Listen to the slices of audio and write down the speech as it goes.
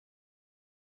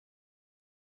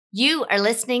You are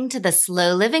listening to the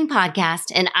Slow Living Podcast,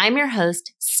 and I'm your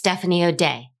host, Stephanie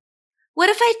O'Day. What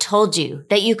if I told you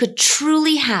that you could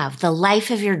truly have the life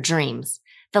of your dreams,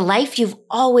 the life you've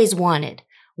always wanted,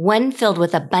 one filled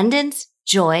with abundance,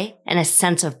 joy, and a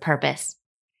sense of purpose?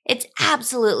 It's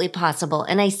absolutely possible,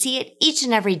 and I see it each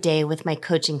and every day with my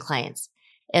coaching clients.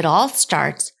 It all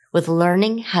starts with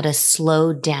learning how to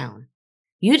slow down.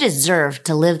 You deserve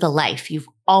to live the life you've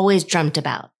always dreamt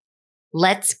about.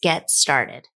 Let's get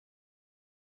started.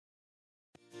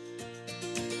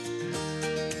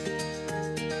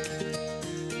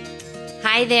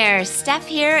 Hi there, Steph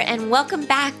here, and welcome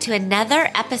back to another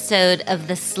episode of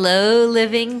the Slow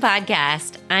Living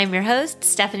Podcast. I'm your host,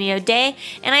 Stephanie O'Day,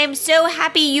 and I am so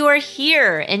happy you are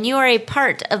here and you are a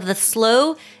part of the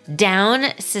Slow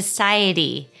Down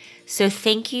Society. So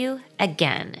thank you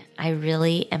again. I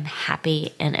really am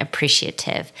happy and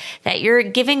appreciative that you're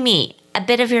giving me a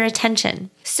bit of your attention.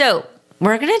 So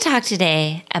we're going to talk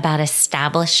today about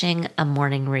establishing a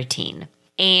morning routine.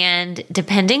 And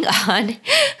depending on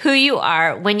who you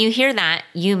are, when you hear that,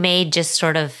 you may just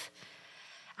sort of,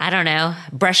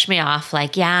 brush me off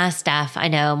like, yeah, Steph, I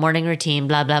know, morning routine,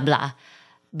 blah, blah, blah.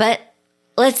 But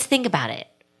let's think about it.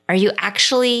 Are you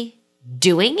actually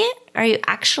doing it? Are you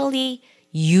actually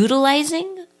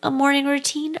utilizing a morning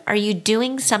routine? Are you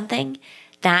doing something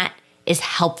that is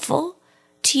helpful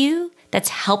to you, that's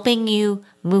helping you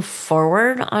move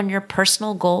forward on your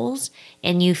personal goals,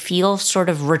 and you feel sort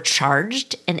of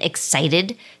recharged and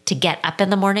excited to get up in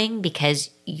the morning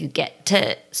because you get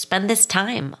to spend this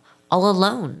time all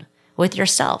alone with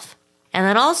yourself? And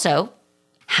then also,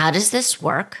 how does this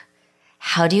work?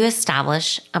 How do you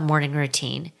establish a morning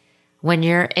routine when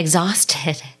you're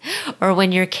exhausted or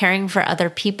when you're caring for other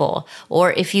people,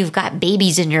 or if you've got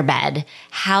babies in your bed?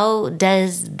 How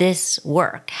does this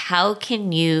work? How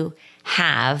can you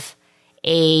have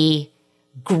a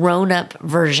grown-up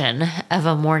version of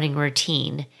a morning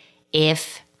routine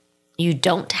if you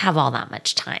don't have all that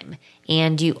much time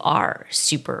and you are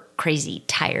super crazy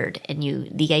tired, and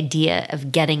the idea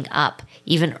of getting up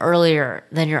even earlier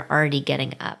than you're already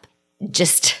getting up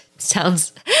just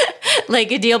sounds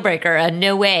like a deal breaker.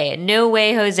 No way,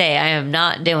 Jose, I am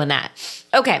not doing that.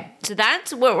 Okay, so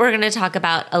that's what we're going to talk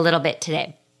about a little bit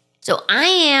today. So I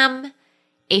am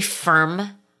a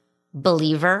firm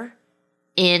believer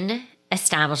in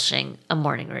establishing a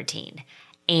morning routine,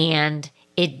 and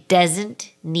it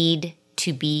doesn't need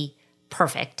to be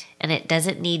perfect, and it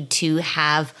doesn't need to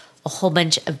have a whole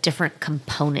bunch of different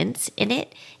components in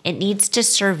it. It needs to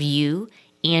serve you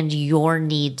and your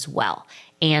needs well.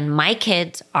 And my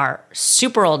kids are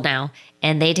super old now,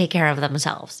 and they take care of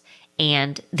themselves.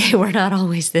 And they were not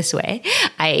always this way.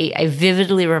 I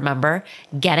vividly remember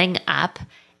getting up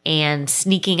and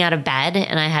sneaking out of bed,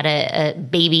 and I had a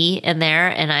baby in there,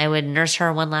 and I would nurse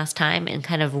her one last time and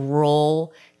kind of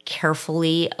roll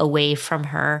carefully away from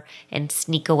her and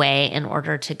sneak away in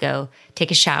order to go take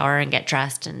a shower and get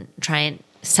dressed and try and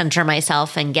center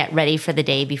myself and get ready for the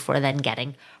day before then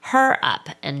getting her up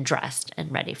and dressed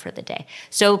and ready for the day.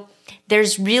 So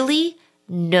there's really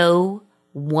no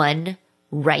one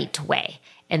right way.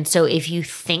 And so if you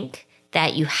think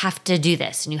that you have to do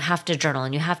this, and you have to journal,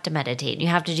 and you have to meditate, and you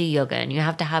have to do yoga, and you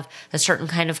have to have a certain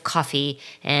kind of coffee,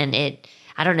 and it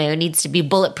needs to be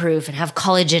bulletproof and have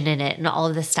collagen in it and all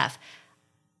of this stuff,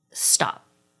 stop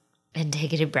and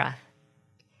take a deep breath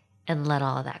and let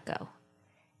all of that go.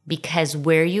 Because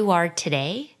where you are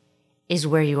today is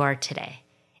where you are today.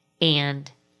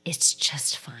 And it's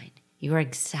just fine. You are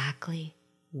exactly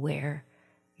where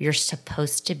you're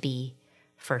supposed to be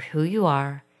for who you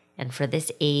are and for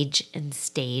this age and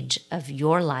stage of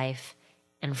your life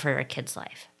and for your kid's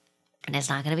life. And it's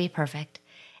not going to be perfect.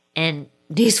 And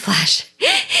newsflash,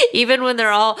 even when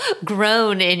they're all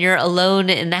grown and you're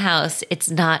alone in the house, it's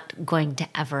not going to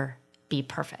ever be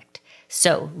perfect.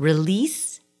 So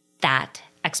release that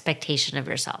expectation of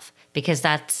yourself, because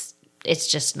it's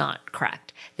just not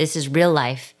correct. This is real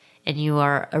life, and you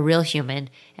are a real human,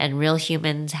 and real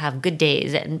humans have good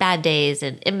days and bad days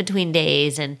and in-between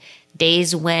days and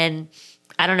days when,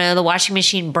 the washing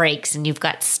machine breaks and you've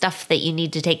got stuff that you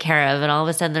need to take care of, and all of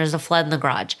a sudden there's a flood in the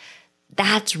garage.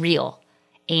 That's real.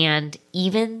 And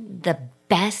even the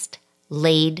best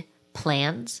laid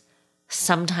plans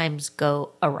sometimes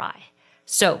go awry.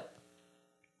 So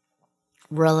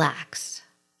relax,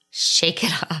 shake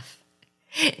it off.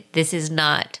 This is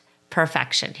not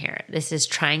perfection here. This is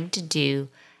trying to do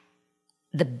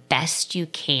the best you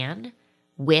can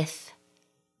with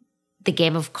the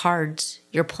game of cards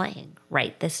you're playing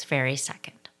right this very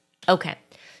second. Okay,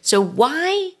 so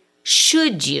why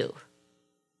should you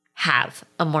have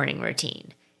a morning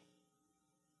routine?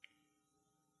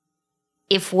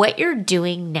 if what you're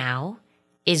doing now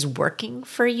is working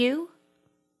for you,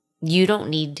 you don't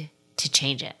need to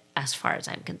change it as far as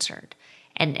I'm concerned.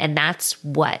 And that's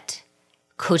what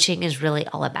coaching is really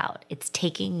all about. It's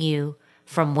taking you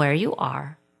from where you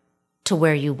are to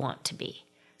where you want to be.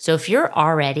 So if you're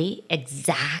already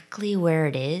exactly where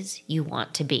it is you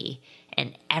want to be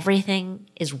and everything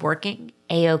is working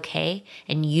A-okay,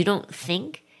 and you don't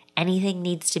think anything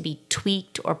needs to be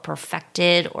tweaked or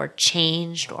perfected or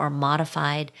changed or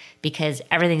modified because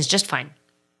everything's just fine,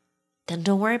 then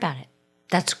don't worry about it.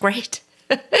 That's great.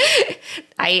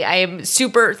 I am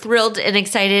super thrilled and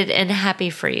excited and happy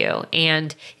for you.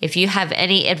 And if you have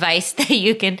any advice that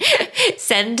you can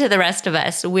send to the rest of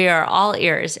us, we are all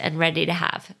ears and ready to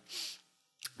have.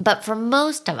 But for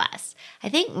most of us, I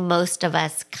think most of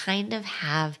us kind of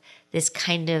have this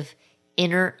kind of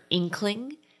inner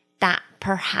inkling that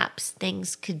perhaps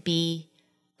things could be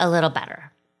a little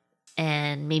better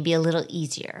and maybe a little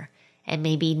easier and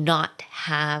maybe not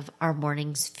have our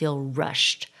mornings feel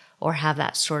rushed or have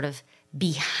that sort of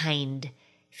behind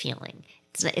feeling.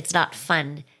 It's not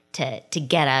fun to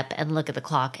get up and look at the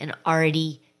clock and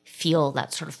already feel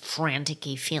that sort of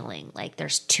frantic-y feeling like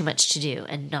there's too much to do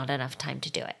and not enough time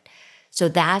to do it. So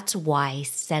that's why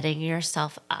setting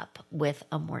yourself up with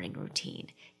a morning routine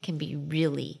can be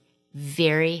really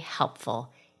very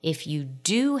helpful if you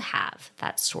do have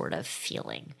that sort of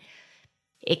feeling.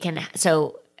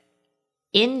 So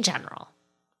in general,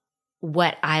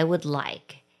 what I would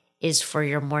like is for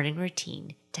your morning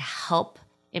routine to help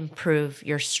improve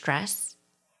your stress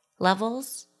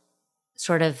levels,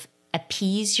 sort of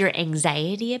appease your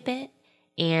anxiety a bit,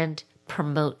 and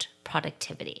promote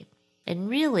productivity. And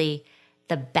really,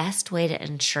 the best way to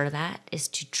ensure that is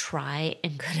to try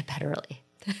and go to bed early,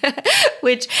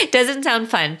 which doesn't sound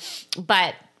fun,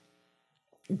 but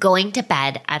going to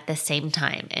bed at the same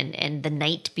time and the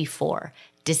night before,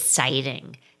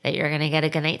 deciding that you're going to get a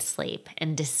good night's sleep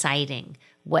and deciding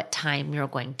what time you're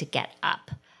going to get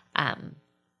up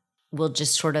will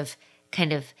just sort of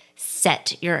kind of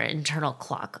set your internal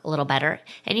clock a little better.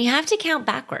 And you have to count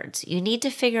backwards. You need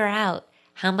to figure out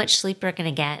how much sleep you're going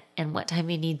to get and what time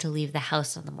you need to leave the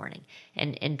house in the morning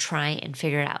and try and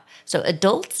figure it out. So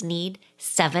adults need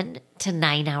 7 to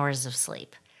 9 hours of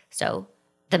sleep. So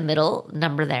the middle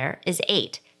number there is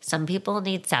 8. Some people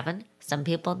need 7. Some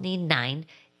people need 9.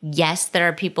 Yes, there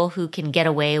are people who can get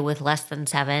away with less than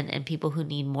 7 and people who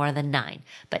need more than 9.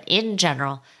 But in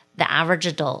general, the average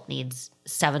adult needs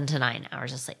 7 to 9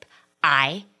 hours of sleep.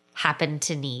 I happen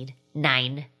to need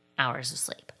 9 hours of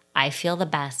sleep. I feel the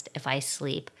best if I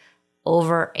sleep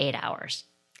over 8 hours.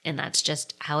 And that's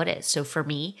just how it is. So for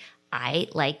me, I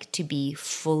like to be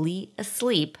fully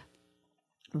asleep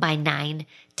by 9,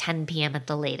 10 p.m. at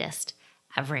the latest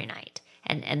every night.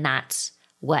 And that's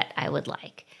what I would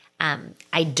like.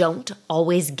 I don't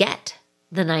always get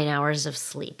the 9 hours of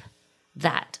sleep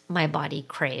that my body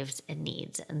craves and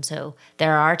needs. And so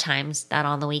there are times that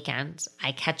on the weekends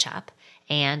I catch up,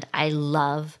 and I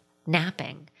love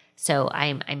napping. So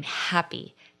I'm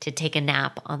happy to take a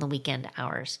nap on the weekend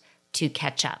hours to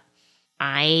catch up.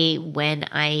 When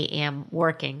I am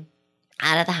working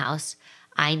out of the house,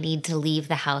 I need to leave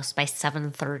the house by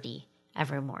 7:30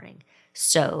 every morning.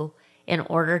 So in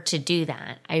order to do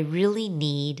that, I really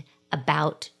need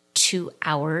about 2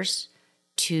 hours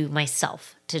to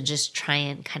myself to just try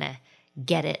and kind of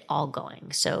get it all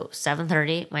going. So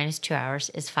 7:30 minus 2 hours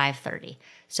is 5:30.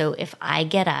 So if I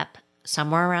get up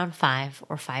somewhere around 5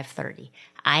 or 5:30,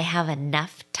 I have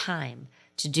enough time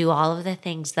to do all of the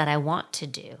things that I want to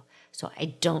do so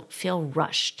I don't feel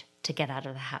rushed to get out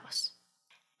of the house.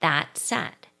 That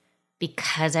said,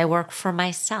 because I work for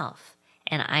myself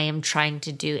and I am trying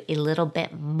to do a little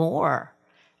bit more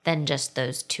than just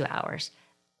those 2 hours,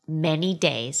 many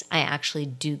days I actually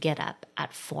do get up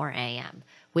at 4 a.m.,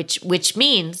 which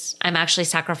means I'm actually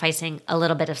sacrificing a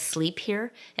little bit of sleep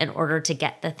here in order to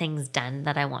get the things done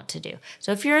that I want to do.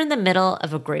 So if you're in the middle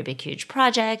of a great big huge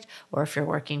project, or if you're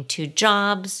working 2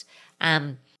 jobs,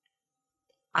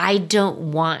 I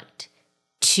don't want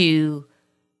to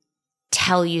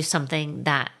tell you something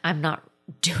that I'm not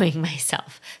doing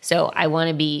myself. So I want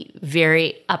to be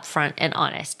very upfront and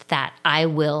honest that I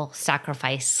will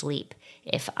sacrifice sleep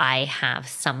if I have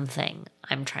something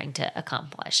I'm trying to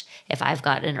accomplish. If I've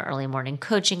got an early morning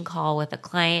coaching call with a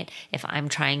client, if I'm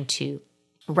trying to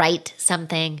write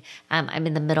something, I'm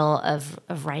in the middle of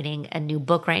writing a new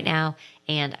book right now,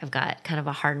 and I've got kind of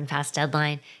a hard and fast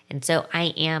deadline. And so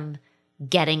I am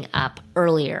getting up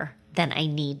earlier than I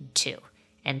need to.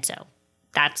 And so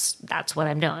that's what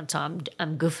I'm doing. So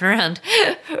I'm goofing around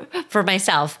for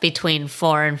myself between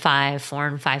 4 and 5, 4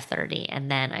 and 5:30, and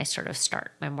then I sort of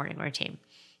start my morning routine.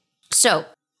 So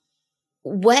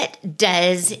what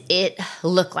does it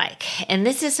look like? And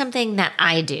this is something that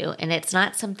I do, and it's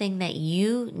not something that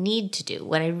you need to do.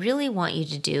 What I really want you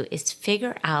to do is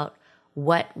figure out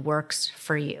what works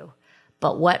for you.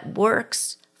 But what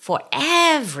works for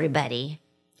everybody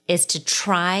is to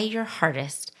try your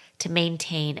hardest to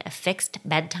maintain a fixed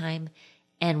bedtime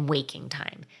and waking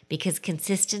time, because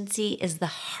consistency is the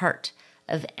heart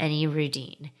of any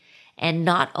routine. And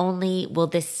not only will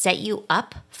this set you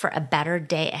up for a better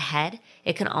day ahead,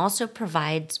 it can also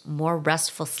provide more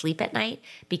restful sleep at night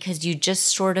because you just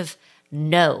sort of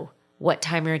know what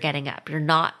time you're getting up. You're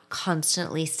not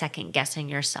constantly second guessing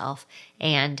yourself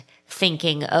and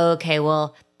thinking, oh, okay,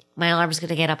 well, my alarm's going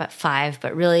to get up at 5,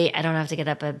 but really I don't have to get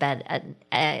up at bed.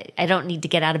 I don't need to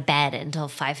get out of bed until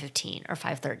 5:15 or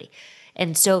 5:30.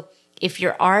 And so if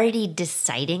you're already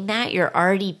deciding that, you're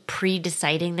already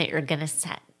pre-deciding that you're going to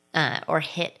set or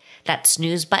hit that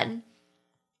snooze button,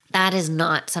 that is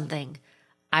not something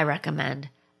I recommend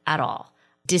at all.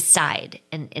 Decide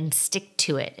and stick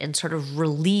to it and sort of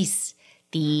release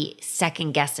the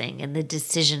second guessing and the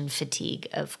decision fatigue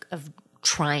of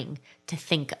trying to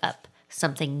think up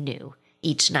something new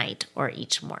each night or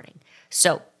each morning.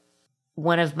 So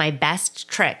one of my best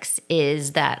tricks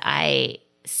is that I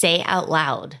say out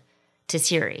loud to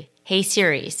Siri, hey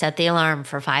Siri, set the alarm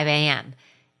for 5 a.m.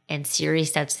 And Siri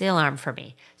sets the alarm for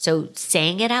me. So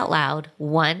saying it out loud,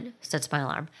 1, sets my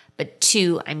alarm, but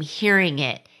 2, I'm hearing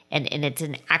it and it's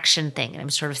an action thing and I'm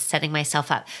sort of setting myself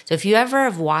up. So if you ever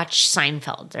have watched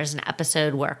Seinfeld, there's an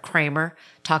episode where Kramer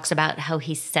talks about how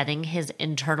he's setting his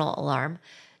internal alarm.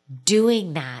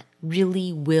 Doing that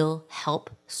really will help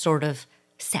sort of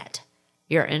set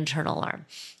your internal alarm.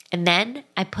 And then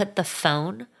I put the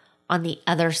phone on the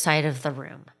other side of the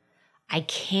room. I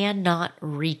cannot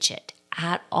reach it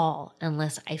at all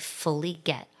unless I fully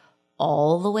get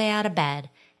all the way out of bed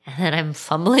and then I'm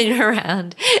fumbling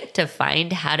around to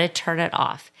find how to turn it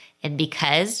off. And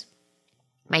because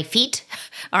my feet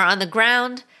are on the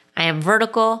ground, I am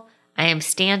vertical, I am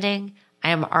standing, I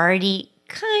am already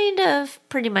kind of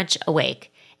pretty much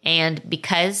awake. And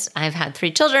because I've had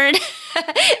 3 children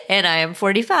and I am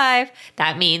 45,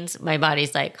 that means my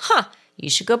body's like, you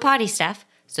should go potty, Steph.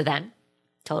 So then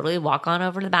totally walk on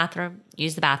over to the bathroom,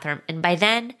 use the bathroom. And by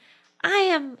then I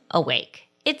am awake.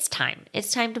 It's time.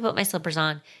 It's time to put my slippers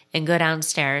on and go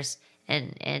downstairs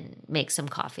and make some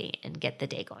coffee and get the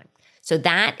day going. So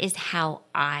that is how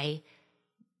I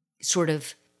sort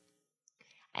of,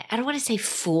 I don't want to say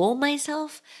fool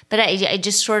myself, but I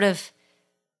just sort of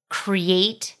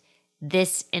create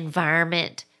this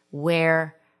environment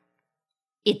where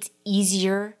it's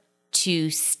easier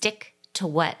to stick to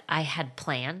what I had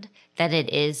planned than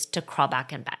it is to crawl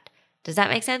back in bed. Does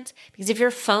that make sense? Because if your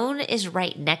phone is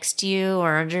right next to you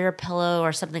or under your pillow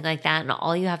or something like that, and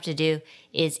all you have to do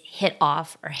is hit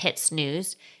off or hit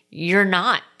snooze, you're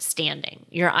not standing.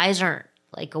 Your eyes aren't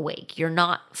like awake. You're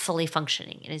not fully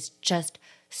functioning. It is just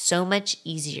so much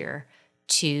easier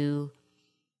to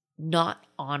not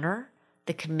honor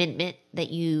the commitment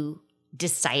that you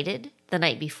decided the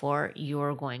night before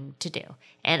you're going to do.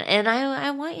 And I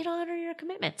want you to honor your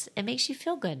commitments. It makes you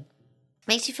feel good. It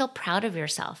makes you feel proud of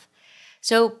yourself.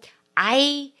 So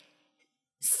I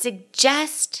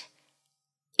suggest,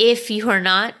 if you are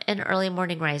not an early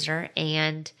morning riser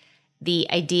and the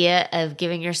idea of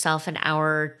giving yourself an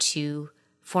hour or two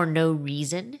for no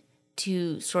reason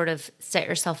to sort of set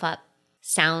yourself up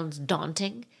sounds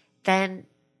daunting, then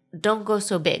don't go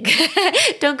so big.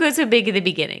 Don't go so big in the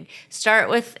beginning.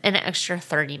 Start with an extra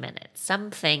 30 minutes,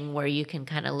 something where you can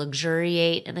kind of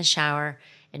luxuriate in the shower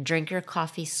and drink your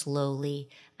coffee slowly.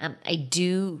 I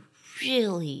do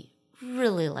really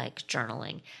like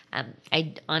journaling.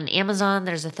 On Amazon,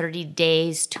 there's a 30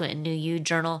 days to a new you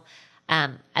journal.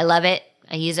 I love it.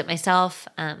 I use it myself.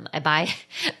 I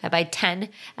buy 10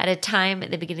 at a time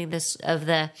at the beginning of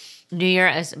the new year.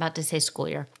 I was about to say school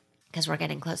year because we're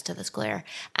getting close to the school year.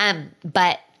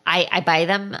 But I buy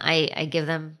them. I give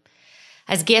them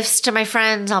as gifts to my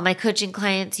friends. All my coaching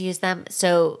clients use them.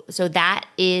 So that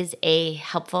is a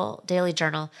helpful daily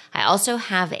journal. I also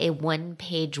have a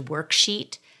 1-page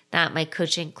worksheet that my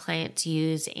coaching clients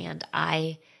use and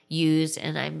I use,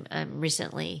 and I'm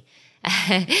recently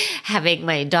having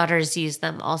my daughters use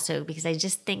them also because I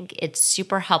just think it's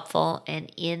super helpful.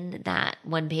 And in that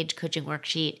 1-page coaching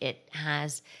worksheet, it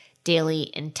has daily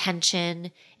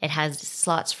intention. It has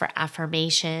slots for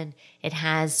affirmation. It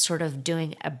has sort of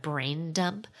doing a brain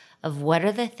dump of what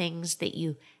are the things that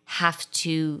you have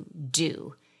to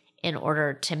do in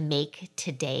order to make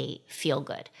today feel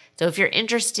good. So if you're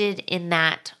interested in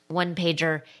that one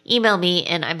pager, email me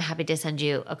and I'm happy to send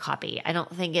you a copy. I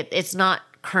don't think it's not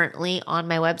currently on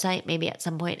my website. Maybe at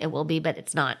some point it will be, but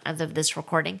it's not as of this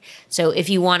recording. So if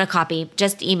you want a copy,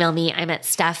 just email me. I'm at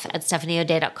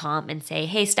steph@stephanieodea.com and say,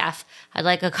 hey, Steph, I'd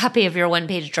like a copy of your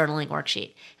one-page journaling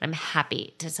worksheet. And I'm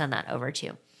happy to send that over to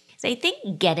you. So I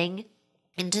think getting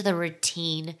into the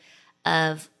routine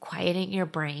of quieting your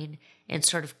brain and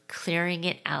sort of clearing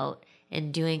it out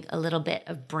and doing a little bit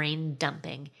of brain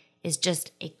dumping is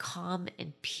just a calm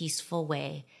and peaceful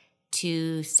way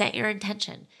to set your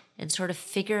intention and sort of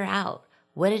figure out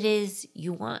what it is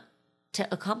you want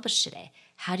to accomplish today.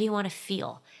 How do you want to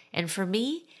feel? And for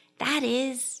me, that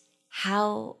is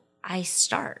how I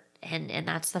start. And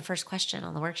that's the first question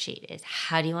on the worksheet is,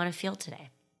 how do you want to feel today?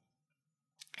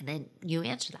 And then you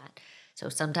answer that. So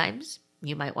sometimes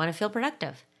you might want to feel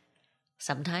productive.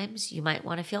 Sometimes you might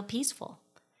want to feel peaceful.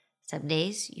 Some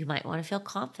days you might want to feel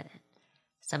confident.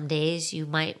 Some days you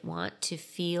might want to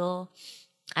feel,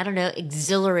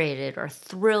 exhilarated or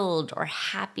thrilled or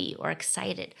happy or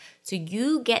excited. So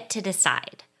you get to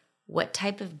decide what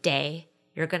type of day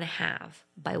you're going to have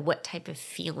by what type of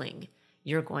feeling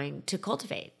you're going to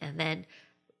cultivate. And then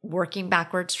working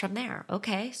backwards from there.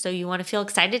 Okay, so you want to feel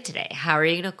excited today. How are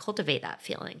you going to cultivate that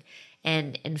feeling?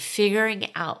 And figuring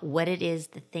out what it is,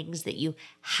 the things that you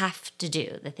have to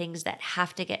do, the things that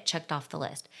have to get checked off the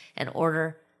list in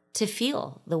order to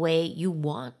feel the way you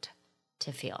want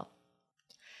to feel.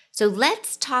 So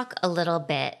let's talk a little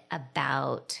bit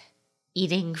about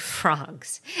eating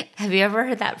frogs. Have you ever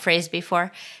heard that phrase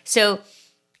before? So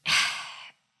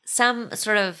some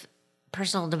sort of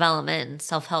personal development and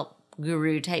self-help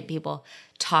guru type people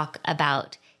talk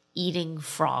about eating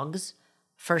frogs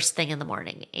first thing in the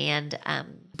morning. And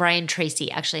Brian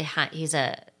Tracy, actually,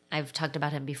 I've talked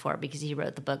about him before because he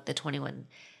wrote the book, The 21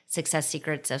 Success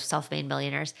Secrets of Self-Made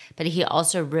Millionaires. But he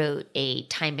also wrote a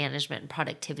time management and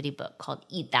productivity book called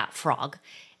Eat That Frog.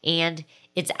 And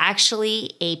it's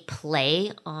actually a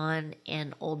play on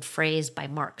an old phrase by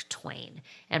Mark Twain.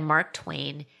 And Mark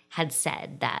Twain had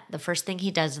said that the first thing he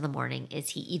does in the morning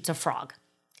is he eats a frog.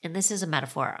 And this is a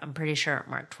metaphor. I'm pretty sure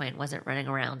Mark Twain wasn't running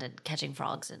around and catching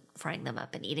frogs and frying them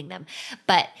up and eating them.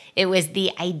 But it was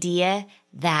the idea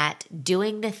that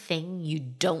doing the thing you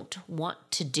don't want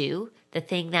to do, the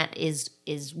thing that is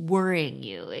worrying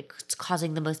you, it's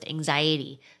causing the most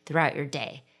anxiety throughout your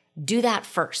day, do that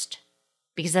first,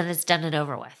 because then it's done and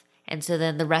over with. And so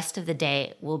then the rest of the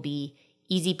day will be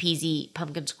easy peasy,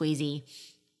 pumpkin squeezy,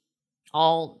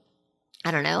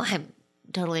 I'm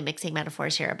totally mixing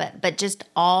metaphors here, but just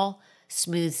all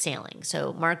smooth sailing.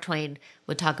 So Mark Twain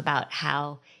would talk about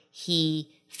how he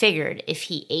figured if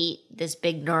he ate this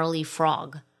big gnarly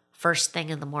frog first thing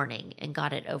in the morning and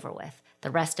got it over with, the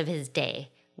rest of his day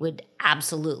would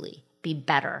absolutely be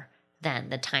better than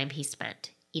the time he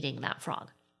spent eating that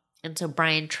frog. And so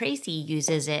Brian Tracy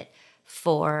uses it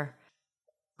for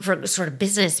sort of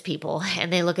business people,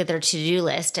 and they look at their to-do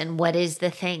list and what is the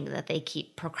thing that they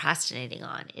keep procrastinating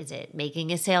on? Is it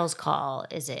making a sales call?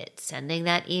 Is it sending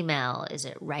that email? Is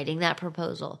it writing that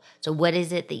proposal? So what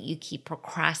is it that you keep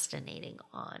procrastinating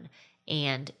on?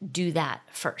 And do that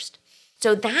first.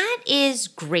 So that is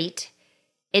great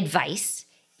advice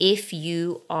if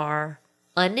you are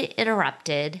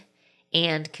uninterrupted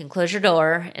and can close your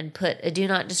door and put a do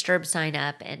not disturb sign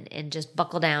up and just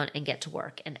buckle down and get to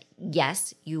work. And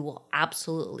yes, you will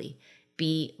absolutely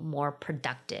be more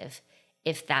productive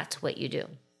if that's what you do.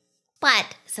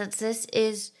 But since this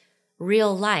is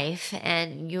real life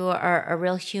and you are a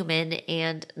real human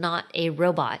and not a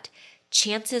robot,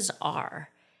 chances are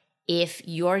if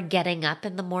you're getting up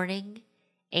in the morning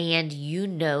and you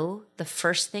know the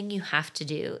first thing you have to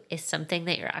do is something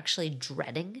that you're actually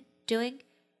dreading doing,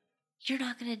 you're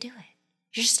not going to do it.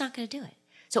 You're just not going to do it.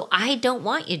 So I don't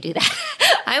want you to do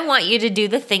that. I want you to do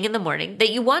the thing in the morning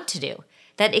that you want to do,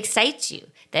 that excites you,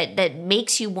 that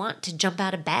makes you want to jump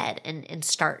out of bed and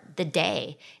start the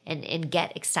day and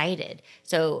get excited.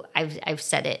 So I've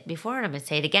said it before and I'm going to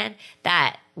say it again,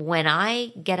 that when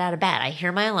I get out of bed, I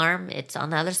hear my alarm, it's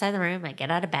on the other side of the room, I get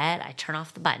out of bed, I turn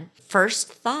off the button.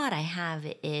 First thought I have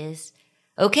is,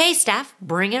 okay, Steph,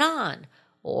 bring it on.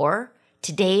 Or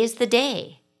today is the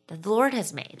day that the Lord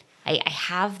has made. I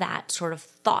have that sort of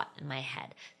thought in my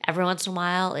head. Every once in a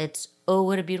while, it's, oh,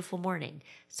 what a beautiful morning.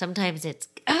 Sometimes it's,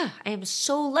 I am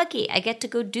so lucky I get to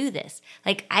go do this.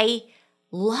 Like, I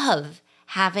love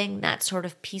having that sort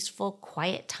of peaceful,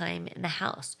 quiet time in the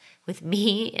house with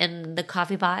me and the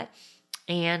coffee pot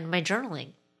and my journaling.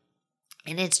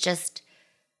 And it's just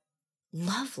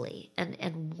lovely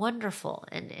and wonderful.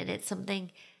 And it's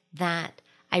something that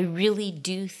I really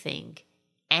do think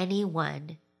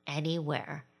anyone,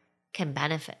 anywhere can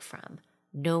benefit from,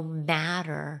 no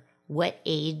matter what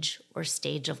age or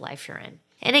stage of life you're in.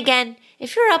 And again,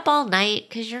 if you're up all night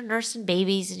because you're nursing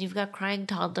babies and you've got crying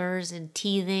toddlers and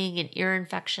teething and ear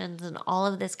infections and all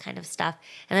of this kind of stuff,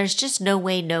 and there's just no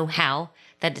way, no how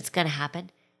that it's going to happen,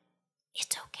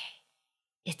 it's okay.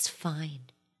 It's fine.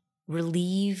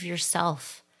 Relieve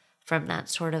yourself from that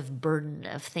sort of burden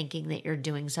of thinking that you're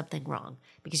doing something wrong,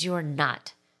 because you are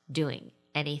not doing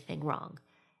anything wrong.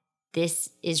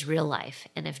 This is real life.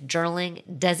 And if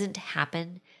journaling doesn't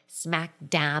happen smack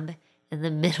dab in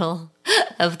the middle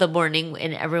of the morning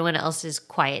when everyone else is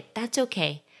quiet, that's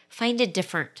okay. Find a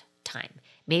different time.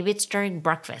 Maybe it's during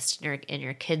breakfast and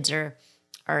your kids are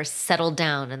settled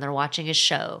down and they're watching a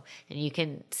show, and you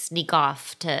can sneak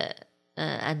off to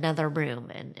another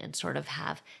room and sort of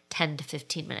have 10 to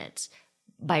 15 minutes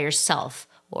by yourself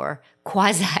or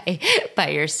quasi by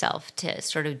yourself to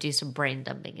sort of do some brain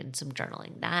dumping and some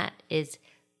journaling. That is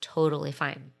totally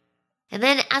fine. And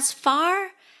then as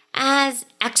far as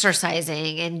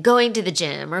exercising and going to the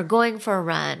gym or going for a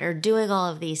run or doing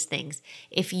all of these things,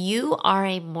 if you are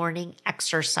a morning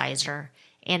exerciser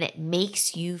and it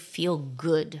makes you feel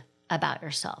good about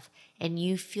yourself and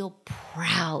you feel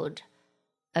proud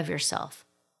of yourself,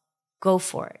 go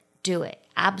for it. Do it.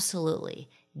 Absolutely.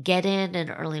 Get in an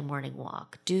early morning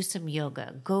walk. Do some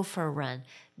yoga. Go for a run.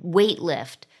 Weight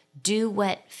lift. Do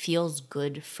what feels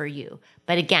good for you.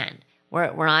 But again,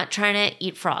 we're not trying to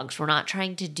eat frogs. We're not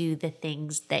trying to do the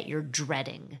things that you're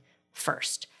dreading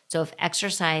first. So if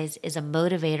exercise is a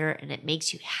motivator and it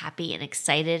makes you happy and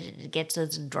excited and it gets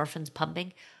those endorphins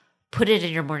pumping, put it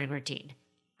in your morning routine.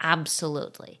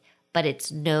 Absolutely. But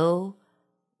it's no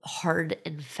hard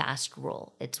and fast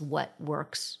rule. It's what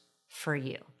works for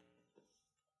you.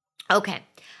 Okay.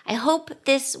 I hope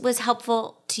this was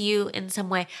helpful to you in some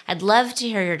way. I'd love to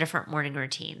hear your different morning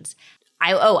routines.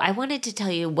 I wanted to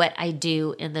tell you what I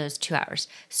do in those 2 hours.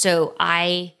 So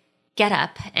I get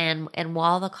up and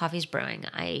while the coffee's brewing,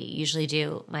 I usually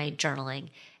do my journaling,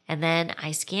 and then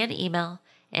I scan email.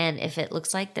 And if it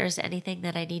looks like there's anything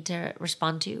that I need to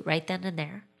respond to right then and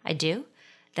there, I do.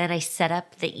 Then I set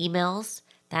up the emails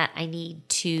that I need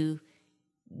to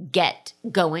get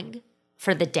going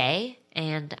for the day.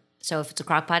 And so if it's a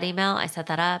crockpot email, I set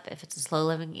that up. If it's a slow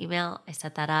living email, I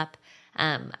set that up.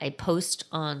 I post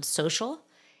on social.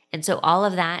 And so all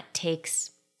of that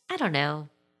takes, I don't know,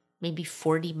 maybe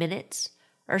 40 minutes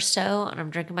or so. And I'm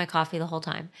drinking my coffee the whole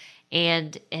time.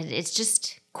 And it's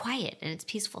just quiet and it's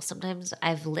peaceful. Sometimes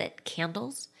I've lit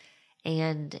candles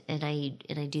and I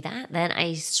do that. Then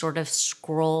I sort of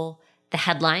scroll the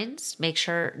headlines, make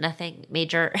sure nothing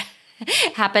major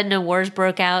happened, no wars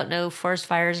broke out, no forest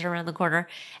fires around the corner.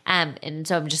 And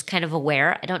so I'm just kind of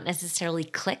aware. I don't necessarily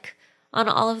click on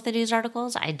all of the news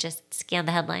articles. I just scan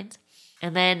the headlines.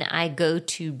 And then I go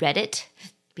to Reddit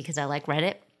because I like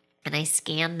Reddit, and I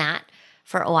scan that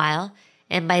for a while.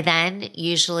 And by then,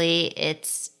 usually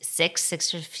it's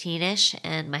 6:15-ish,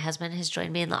 and my husband has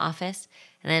joined me in the office.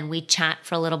 And then we chat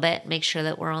for a little bit, make sure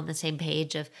that we're on the same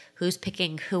page of who's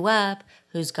picking who up,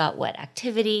 who's got what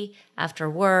activity after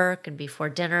work and before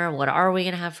dinner. What are we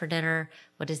going to have for dinner?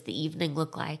 What does the evening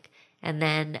look like? And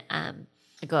then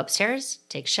I go upstairs,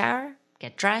 take a shower,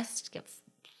 get dressed, get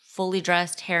fully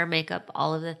dressed, hair, makeup,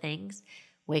 all of the things.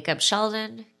 Wake up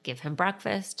Sheldon, give him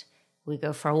breakfast. We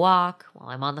go for a walk. While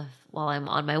I'm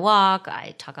on my walk,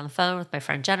 I talk on the phone with my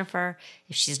friend Jennifer.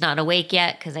 If she's not awake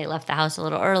yet because I left the house a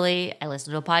little early, I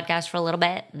listen to a podcast for a little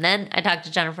bit, and then I talk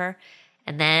to Jennifer.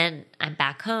 And then I'm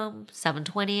back home,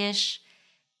 7:20-ish.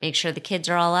 Make sure the kids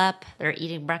are all up. They're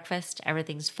eating breakfast.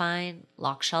 Everything's fine.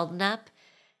 Lock Sheldon up.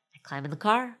 I climb in the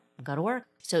car and go to work.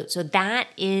 So that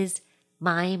is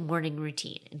my morning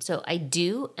routine. And so I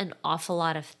do an awful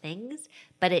lot of things,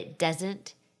 but it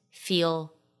doesn't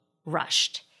feel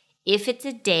rushed. If it's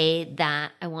a day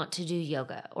that I want to do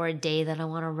yoga or a day that I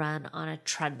want to run on a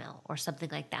treadmill or something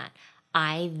like that,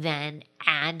 I then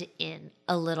add in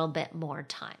a little bit more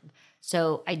time.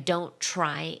 So I don't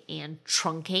try and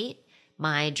truncate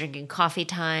my drinking coffee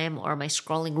time or my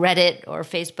scrolling Reddit or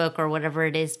Facebook or whatever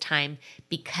it is time,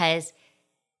 because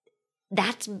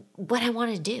that's what I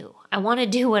want to do. I want to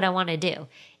do what I want to do.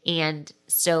 And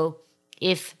so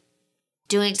if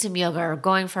doing some yoga or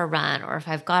going for a run, or if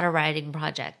I've got a writing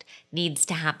project needs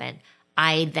to happen,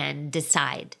 I then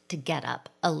decide to get up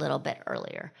a little bit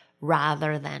earlier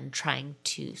rather than trying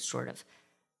to sort of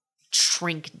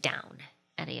shrink down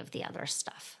any of the other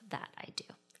stuff that I do.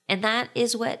 And that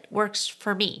is what works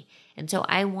for me. And so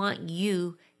I want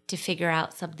you to figure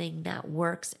out something that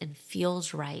works and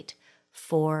feels right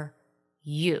for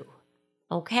you.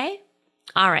 Okay?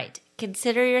 All right.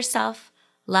 Consider yourself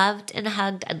loved and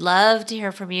hugged. I'd love to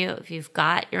hear from you. If you've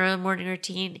got your own morning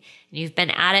routine and you've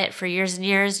been at it for years and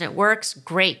years and it works,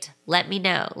 great. Let me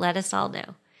know. Let us all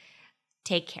know.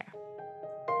 Take care.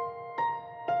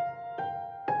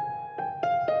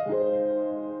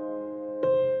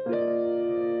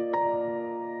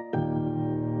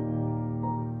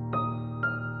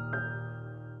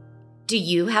 Do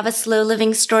you have a slow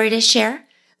living story to share?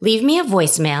 Leave me a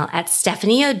voicemail at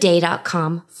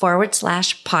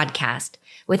stephanieodea.com/podcast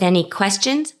with any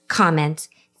questions, comments,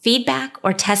 feedback,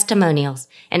 or testimonials,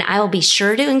 and I will be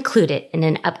sure to include it in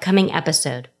an upcoming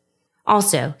episode.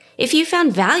 Also, if you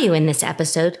found value in this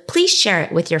episode, please share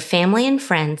it with your family and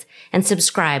friends and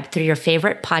subscribe through your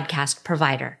favorite podcast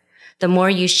provider. The more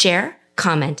you share,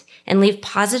 comment, and leave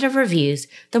positive reviews,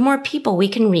 the more people we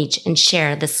can reach and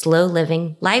share the slow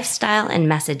living lifestyle and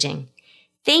messaging.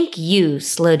 Thank you,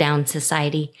 Slow Down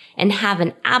Society, and have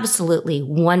an absolutely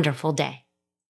wonderful day.